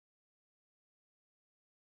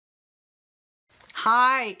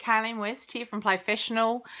Hi, Kayleen West here from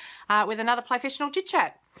PLAYfessional with another PLAYfessional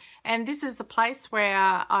Chit-Chat. And this is a place where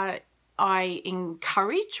I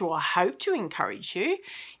encourage, or hope to encourage you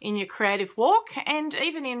in your creative walk and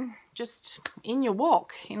even in your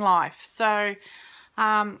walk in life. So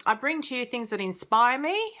I bring to you things that inspire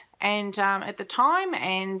me and at the time,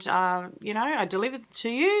 and I deliver to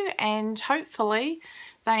you, and hopefully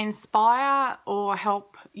they inspire or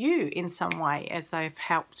help you in some way as they've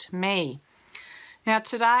helped me. Now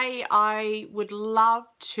today I would love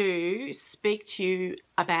to speak to you,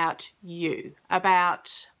 about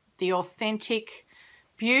the authentic,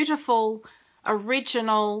 beautiful,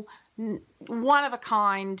 original,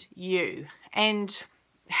 one-of-a-kind you, and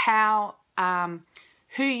how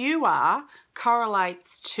who you are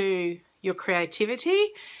correlates to your creativity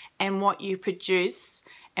and what you produce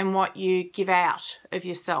and what you give out of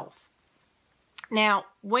yourself. Now,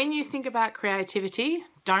 when you think about creativity,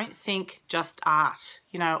 don't think just art,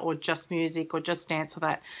 or just music or just dance or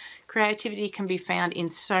that. Creativity can be found in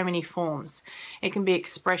so many forms. It can be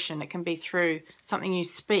expression. It can be through something you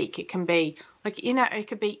speak. It can be it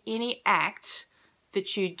could be any act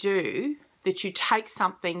that you do, that you take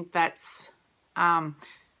something that's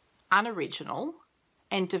unoriginal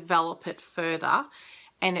and develop it further,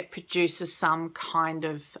 and it produces some kind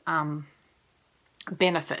of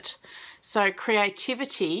benefit. So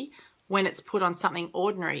creativity, when it's put on something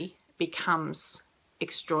ordinary, becomes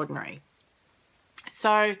extraordinary.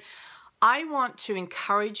 So I want to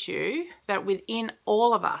encourage you that within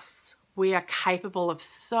all of us, we are capable of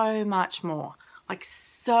so much more,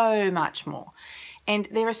 so much more. And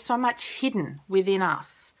there is so much hidden within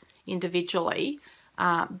us individually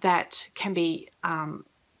that can be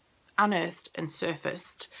unearthed and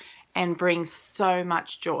surfaced and bring so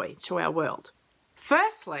much joy to our world.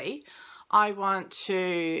 Firstly, I want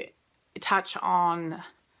to touch on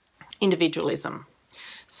individualism.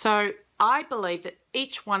 So I believe that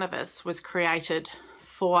each one of us was created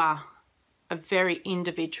for a very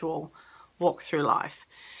individual walk through life.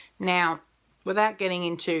 Now, without getting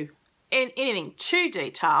into anything too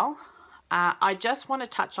detailed, I just want to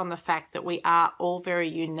touch on the fact that we are all very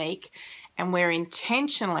unique, and we're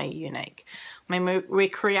intentionally unique. I mean, we're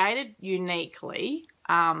created uniquely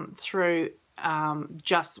through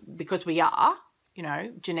just because we are,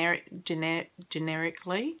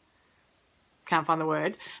 generically, can't find the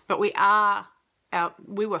word, but we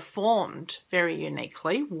were formed very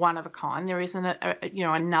uniquely, one of a kind. There isn't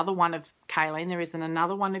another one of Kayleen, there isn't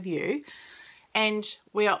another one of you. And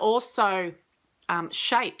we are also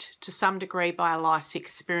shaped to some degree by our life's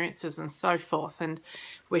experiences and so forth, and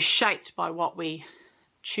we're shaped by what we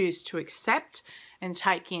choose to accept and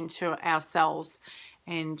take into ourselves,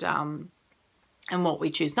 and what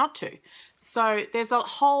we choose not to. So there's a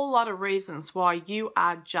whole lot of reasons why you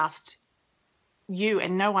are just you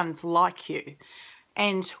and no one's like you.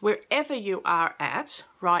 And wherever you are at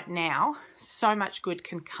right now, so much good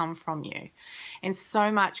can come from you, and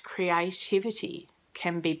so much creativity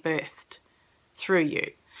can be birthed through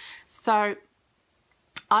you. So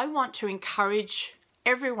I want to encourage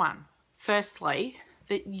everyone, firstly,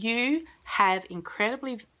 that you have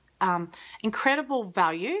incredible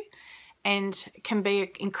value and can be an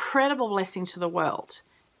incredible blessing to the world,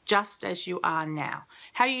 just as you are now.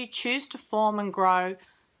 How you choose to form and grow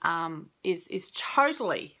is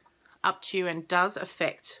totally up to you and does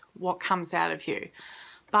affect what comes out of you.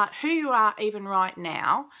 But who you are even right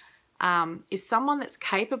now is someone that's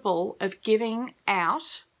capable of giving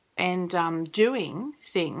out and doing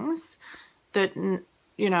things that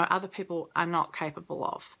other people are not capable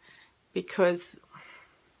of, because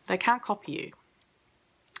they can't copy you.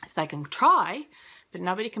 They can try, but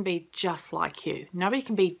nobody can be just like you. Nobody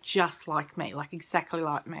can be just like me, exactly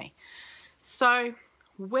like me. So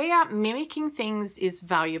where mimicking things is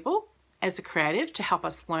valuable as a creative to help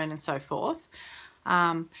us learn and so forth,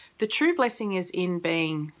 the true blessing is in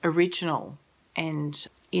being original and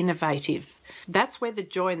innovative. That's where the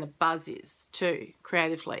joy and the buzz is too,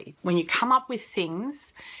 creatively. When you come up with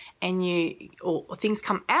things and or things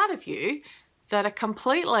come out of you that are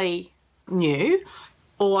completely new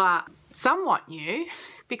or somewhat new,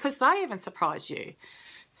 because they even surprise you.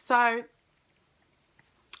 So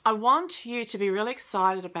I want you to be really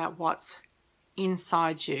excited about what's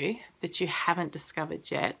inside you that you haven't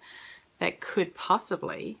discovered yet, that could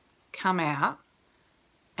possibly come out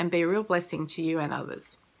and be a real blessing to you and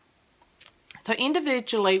others. So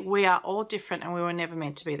individually, we are all different, and we were never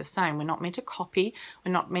meant to be the same. We're not meant to copy.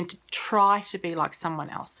 We're not meant to try to be like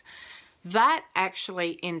someone else. That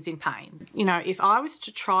actually ends in pain. If I was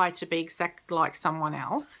to try to be exactly like someone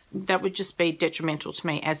else, that would just be detrimental to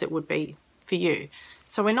me, as it would be for you.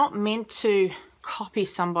 So we're not meant to copy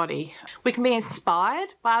somebody. We can be inspired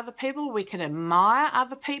by other people, we can admire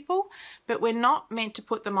other people, but we're not meant to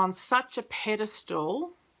put them on such a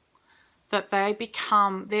pedestal that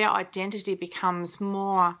their identity becomes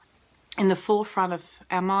more in the forefront of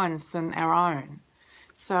our minds than our own.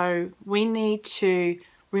 So we need to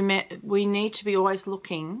be always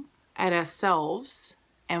looking at ourselves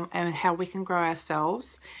and how we can grow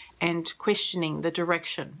ourselves, and questioning the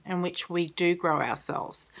direction in which we do grow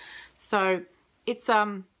ourselves. So it's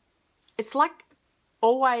like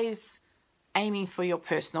always aiming for your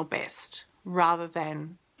personal best rather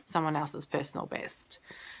than someone else's personal best.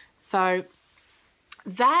 So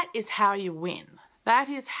that is how you win. That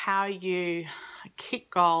is how you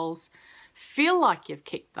kick goals, feel like you've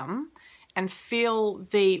kicked them, and feel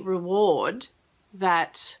the reward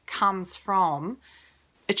that comes from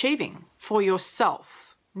achieving for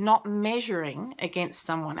yourself, not measuring against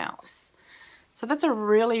someone else. So that's a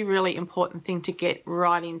really, really important thing to get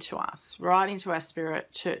right into us, right into our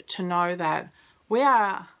spirit, to know that we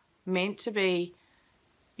are meant to be,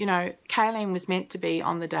 you know, Kayleen was meant to be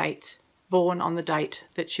on the date, born on the date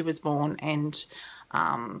that she was born, and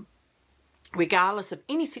regardless of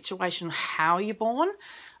any situation, how you're born,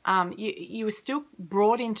 you were still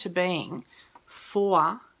brought into being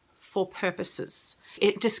for purposes.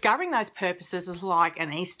 Discovering those purposes is like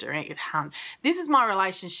an Easter egg hunt. This is my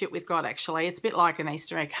relationship with God, actually. It's a bit like an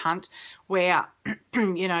Easter egg hunt where,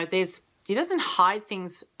 you know, He doesn't hide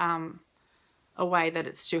things away that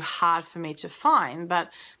it's too hard for me to find, but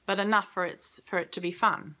enough for it to be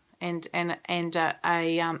fun and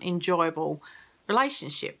a enjoyable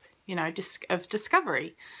relationship, you know, of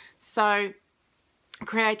discovery. So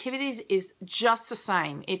creativity is just the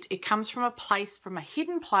same. It comes from a place, from a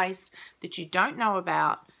hidden place that you don't know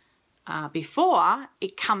about before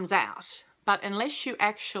it comes out. But unless you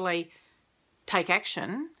actually take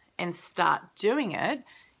action and start doing it,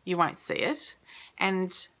 you won't see it.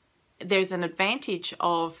 And there's an advantage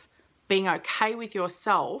of being okay with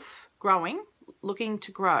yourself, growing, looking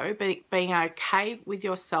to grow, but being okay with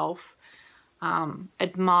yourself,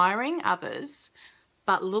 admiring others,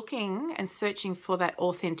 but looking and searching for that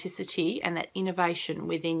authenticity and that innovation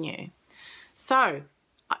within you. So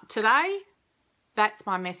today, that's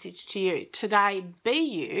my message to you. Today, be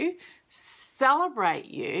you, celebrate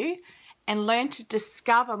you, and learn to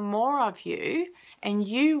discover more of you, and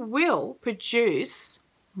you will produce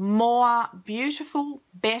more beautiful,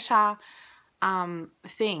 better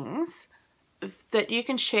things that you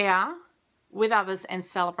can share with others and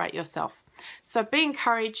celebrate yourself. So be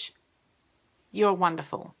encouraged. You're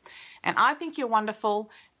wonderful, and I think you're wonderful,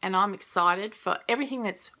 and I'm excited for everything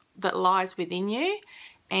that lies within you.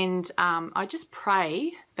 And I just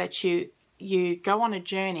pray that you go on a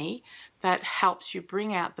journey that helps you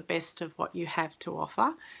bring out the best of what you have to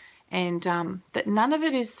offer, and that none of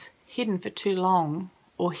it is hidden for too long,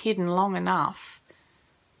 or hidden long enough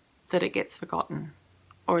that it gets forgotten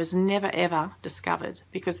or is never ever discovered,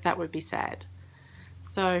 because that would be sad.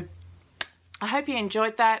 So I hope you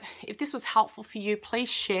enjoyed that. If this was helpful for you, please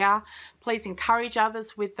share. Please encourage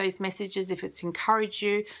others with these messages if it's encouraged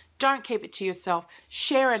you. Don't keep it to yourself.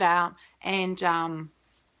 Share it out, and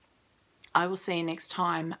I will see you next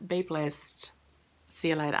time. Be blessed. See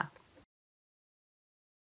you later.